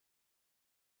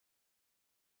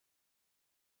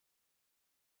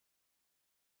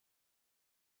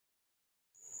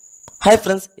Hi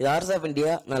friends, இது hours of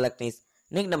India. நான் லக்னேஷ்.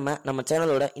 இன்னைக்கு நம்ம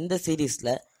சேனலோட இந்த சீரீஸில்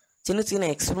சின்ன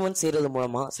எக்ஸ்பெரிமெண்ட் செய்கிறது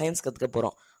மூலமாக சயின்ஸ் கற்றுக்க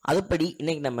போகிறோம். அதுபடி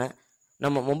இன்னைக்கு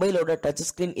நம்ம மொபைலோட டச்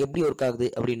ஸ்க்ரீன் எப்படி ஒர்க் ஆகுது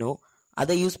அப்படின்னும்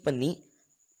அதை யூஸ் பண்ணி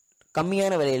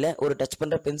கம்மியான விலையில் ஒரு டச்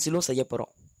பண்ணுற பென்சிலும் செய்ய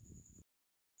போகிறோம்.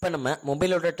 இப்போ நம்ம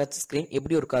மொபைலோட டச் ஸ்க்ரீன்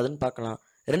எப்படி ஒர்க் ஆகுதுன்னு பார்க்கலாம்.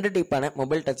 ரெண்டு டைப்பான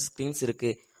மொபைல் டச் ஸ்க்ரீன்ஸ்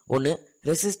இருக்குது. ஒன்று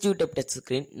ரெசிஸ்டிவ் டைப் டச்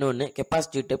ஸ்க்ரீன், இன்னொன்று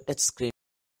capacitive type touch screen.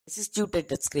 Resistive type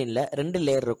touch ஸ்க்ரீனில் ரெண்டு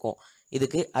லேயர் இருக்கும்.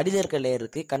 இதுக்கு அடியில் இருக்க லேயர்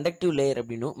இருக்குது கண்டக்டிவ் லேயர்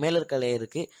அப்படின்னும், மேலே இருக்க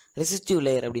லேயருக்கு ரெசிஸ்டிவ்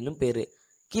லேயர் அப்படின்னும் பேர்.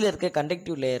 கீழே இருக்க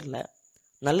கண்டக்டிவ் லேயரில்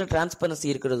நல்ல டிரான்ஸ்பரன்சி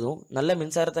இருக்கிறதும் நல்ல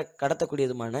மின்சாரத்தை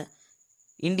கடத்தக்கூடியதுமான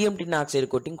இண்டியம் டின் ஆக்சைடு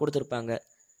கோட்டிங் கொடுத்துருப்பாங்க.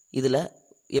 இதில்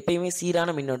எப்பயுமே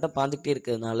சீரான மின்னோட்டம் பாந்துக்கிட்டே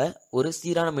இருக்கிறதுனால ஒரு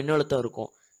சீரான மின்னழுத்தம்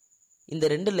இருக்கும். இந்த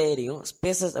ரெண்டு லேயரையும்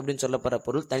ஸ்பேசஸ் அப்படின்னு சொல்லப்படுற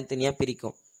பொருள் தனித்தனியாக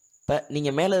பிரிக்கும். இப்போ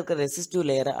நீங்கள் மேலே இருக்கிற ரெசிஸ்டிவ்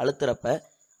லேயரை அழுத்துறப்ப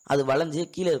அது வளைஞ்சு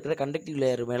கீழே இருக்கிற கண்டக்டிவ்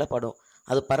லேயர் மேலே படும்.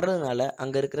 அது படுறதுனால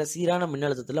அங்கே இருக்கிற சீரான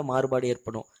மின்னழுத்தத்தில் மாறுபாடு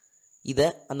ஏற்படும். இதை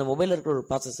அந்த மொபைலில் இருக்கிற ஒரு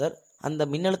ப்ராசஸர் அந்த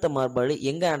மின்னழுத்த மாறுபாடு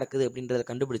எங்கே நடக்குது அப்படின்றத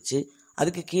கண்டுபிடிச்சு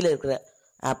அதுக்கு கீழே இருக்கிற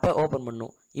ஆப்பை ஓப்பன்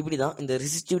பண்ணும். இப்படி தான் இந்த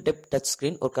resistive type touch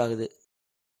screen work ஆகுது.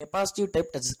 கெப்பாசிட்டிவ்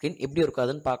டைப் டச் ஸ்க்ரீன் எப்படி ஒர்க்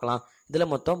ஆகுதுன்னு பார்க்கலாம்.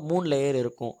 இதில் மொத்தம் 3 லேயர்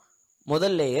இருக்கும்.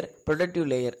 முதல் லேயர் ப்ரொடக்டிவ்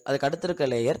லேயர், அதுக்கு அடுத்து இருக்க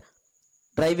லேயர்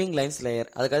டிரைவிங் லைன்ஸ்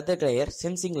லேயர், அதுக்கு அடுத்த லேயர்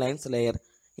சென்சிங் லைன்ஸ் லேயர்.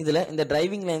 இதில் இந்த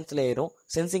driving lines லேயரும்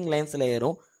sensing lines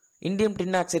லேயரும் indium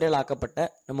டின் ஆக்சைடால் ஆக்கப்பட்ட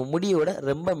நம்ம முடியோட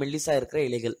ரொம்ப மெல்லிஸாக இருக்கிற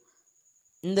இலைகள்.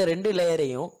 இந்த ரெண்டு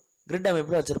லேயரையும் கிரிட்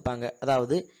அமைப்பில் வச்சுருப்பாங்க.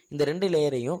 அதாவது இந்த ரெண்டு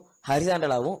லேயரையும்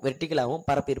ஹரிசாண்டலாகவும் வெர்டிகலாகவும்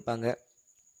பரப்பியிருப்பாங்க.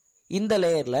 இந்த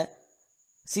லேயரில்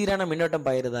சீரான மின்னோட்டம்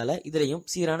பாயிறதால இதுலேயும்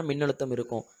சீரான மின்னழுத்தம்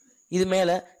இருக்கும். இது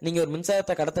மேலே நீங்கள் ஒரு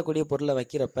மின்சாரத்தை கடத்தக்கூடிய பொருளை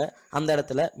வைக்கிறப்ப அந்த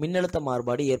இடத்துல மின்னழுத்த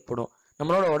மாறுபாடு ஏற்படும்.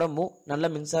 நம்மளோட உடம்பும் நல்ல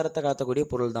மின்சாரத்தை கடத்தக்கூடிய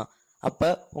பொருள் தான்.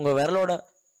 அப்போ உங்கள் விரலோட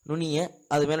நுனியை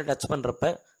அது மேலே டச் பண்ணுறப்ப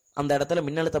அந்த இடத்துல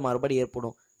மின்னழுத்த மாறுபாடு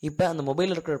ஏற்படும். இப்போ அந்த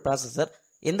மொபைலில் இருக்கிற ப்ராசஸர்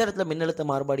எந்த இடத்துல மின்னழுத்த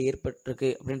மாறுபாடு ஏற்பட்டிருக்கு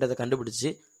அப்படின்றத கண்டுபிடிச்சு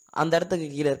அந்த இடத்துக்கு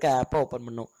கீழே இருக்க ஆப்பை ஓப்பன்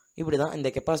பண்ணும். இப்படி தான் இந்த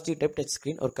capacitive type touch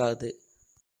screen work ஆகுது.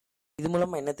 இது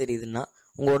மூலமாக என்ன தெரியுதுன்னா,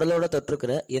 உங்கள் உடலோட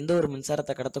தொற்றுக்கிற எந்த ஒரு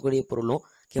மின்சாரத்தை கடத்தக்கூடிய பொருளும்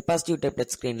கெப்பாசிட்டிவ் டைப்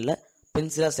டச் ஸ்க்ரீனில்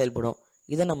பென்சிலாக செயல்படும்.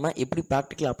 இதை நம்ம எப்படி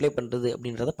ப்ராக்டிக்கல் அப்ளை பண்ணுறது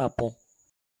அப்படின்றத பார்ப்போம்.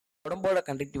 உடம்போட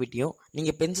கண்டக்டிவிட்டியும்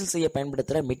நீங்கள் பென்சில் செய்ய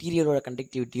பயன்படுத்துகிற மெட்டீரியலோட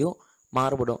கண்டக்டிவிட்டியும்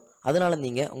மாறுபடும். அதனால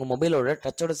நீங்கள் உங்கள் மொபைலோட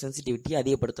டச்சோட சென்சிட்டிவிட்டியை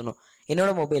அதிகப்படுத்தணும்.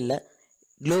 என்னோட மொபைலில்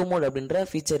க்ளோ மோட் அப்படின்ற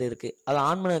ஃபீச்சர் இருக்குது. அதை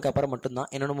ஆன் பண்ணதுக்கு அப்புறம் மட்டும்தான்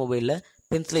என்னோட மொபைலில்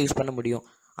பென்சிலை யூஸ் பண்ண முடியும்.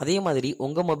 அதே மாதிரி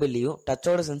உங்கள் மொபைல்லையும்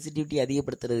டச்சோட சென்சிட்டிவிட்டி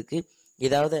அதிகப்படுத்துறதுக்கு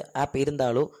ஏதாவது ஆப்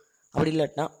இருந்தாலோ அப்படி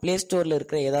இல்லாட்டினா ப்ளே ஸ்டோரில்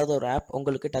இருக்கிற ஏதாவது ஒரு ஆப்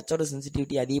உங்களுக்கு டச்சோட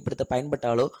சென்சிட்டிவிட்டி அதிகப்படுத்த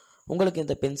பயன்பட்டாலோ உங்களுக்கு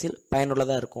இந்த பென்சில்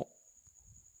பயனுள்ளதாக இருக்கும்.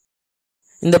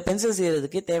 இந்த பென்சில்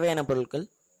செய்கிறதுக்கு தேவையான பொருட்கள்: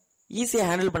 ஈஸியாக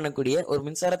ஹேண்டில் பண்ணக்கூடிய ஒரு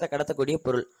மின்சாரத்தை கடத்தக்கூடிய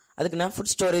பொருள். அதுக்கு நான்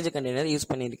ஃபுட் ஸ்டோரேஜ் கண்டெய்னர் யூஸ்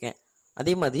பண்ணியிருக்கேன்.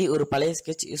 அதே மாதிரி ஒரு பழைய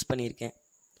ஸ்கெட்ச் யூஸ் பண்ணியிருக்கேன்.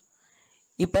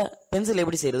 இப்போ பென்சில்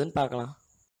எப்படி செய்கிறதுன்னு பார்க்கலாம்.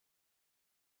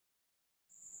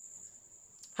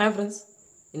 ஹாய் ஃப்ரெண்ட்ஸ்,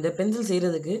 இந்த பென்சில்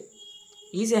செய்கிறதுக்கு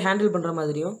ஈஸியாக ஹேண்டில் பண்ணுற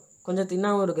மாதிரியும் கொஞ்சம்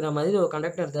தின்னாகவும் இருக்கிற மாதிரி ஒரு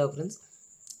கண்டக்டர் தேவை ஃப்ரெண்ட்ஸ்.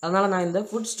 அதனால் நான் இந்த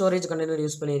ஃபுட் ஸ்டோரேஜ் கண்டெய்னர்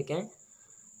யூஸ் பண்ணியிருக்கேன்.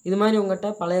 இது மாதிரி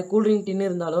உங்கள்கிட்ட பழைய கூல்ட்ரிங்க் டின்னு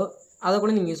இருந்தாலோ அதை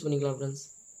கூட நீங்கள் யூஸ் பண்ணிக்கலாம் ஃப்ரெண்ட்ஸ்.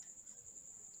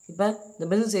 இப்போ இந்த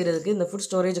பென்சில் செய்கிறதுக்கு இந்த ஃபுட்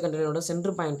ஸ்டோரேஜ் கண்டெய்னரோட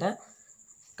சென்டர் பாயிண்ட்டை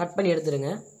கட் பண்ணி எடுத்துடுங்க.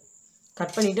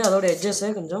 கட் பண்ணிவிட்டு அதோட எட்ஜஸை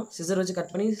கொஞ்சம் சிசர் வச்சு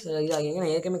கட் பண்ணி இதாகிங்க.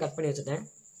 நான் ஏற்கனவே கட் பண்ணி வச்சுட்டேன்.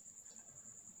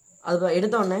 அது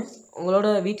எடுத்தோடனே உங்களோட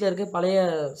வீட்டில் இருக்க பழைய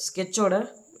ஸ்கெட்சோட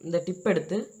இந்த டிப்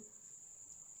எடுத்து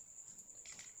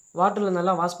வாட்டரில்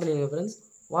நல்லா வாஷ் பண்ணிடுங்க ஃப்ரெண்ட்ஸ்.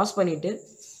 வாஷ் பண்ணிவிட்டு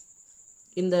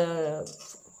இந்த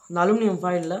அலுமினியம்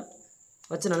ஃபாயிலில்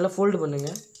வச்சு நல்லா ஃபோல்டு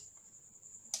பண்ணுங்கள்.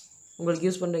 உங்களுக்கு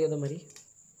யூஸ் பண்ணுறதுக்கு ஏற்ற மாதிரி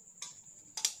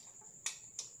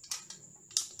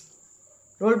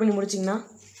ரோல் பண்ணி முடிச்சிங்கன்னா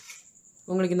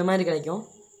உங்களுக்கு இந்த மாதிரி கிடைக்கும்.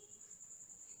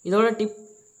 இதோட டிப்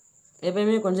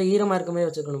எப்போயுமே கொஞ்சம் ஈரமாக இருக்க மாதிரி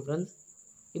வச்சுக்கணும் ஃப்ரெண்ட்ஸ்.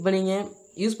 இப்போ நீங்கள்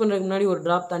யூஸ் பண்ணுறதுக்கு முன்னாடி ஒரு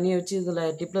ட்ராப் தண்ணியை வச்சு இதில்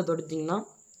டிப்பில் தொடுத்திங்கன்னா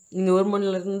நீங்கள் 1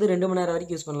 மணி நேரத்துலேருந்து 2 மணி நேரம்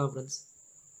வரைக்கும் யூஸ் பண்ணலாம் ஃப்ரெண்ட்ஸ்.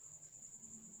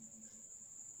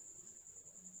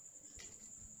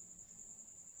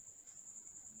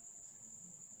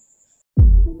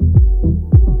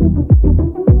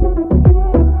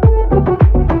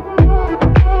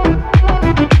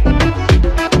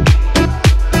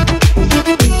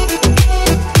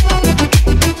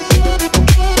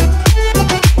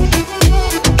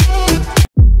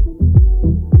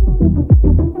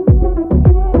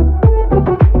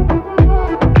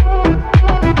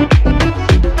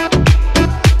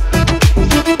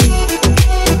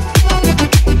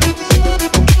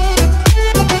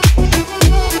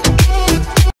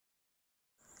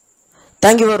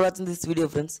 தேங்க்யூ ஃபார் வாட்சிங் திஸ் வீடியோ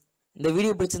ஃப்ரெண்ட்ஸ். இந்த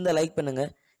வீடியோ பிடிச்சிருந்தால் லைக் பண்ணுங்கள்.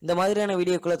 இந்த மாதிரியான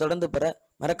வீடியோக்களை தொடர்ந்து பெற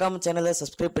மறக்காமல் சேனலை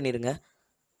சப்ஸ்கிரைப் பண்ணிடுங்க.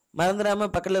 மறந்துடாமல்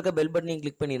பக்கத்தில் இருக்க பெல் பட்டனையும்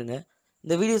கிளிக் பண்ணிடுங்க.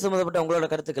 இந்த வீடியோ சம்மந்தப்பட்ட உங்களோட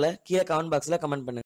கருத்துக்களை கீழே கமெண்ட் பாக்ஸில் கமெண்ட் பண்ணுங்கள்.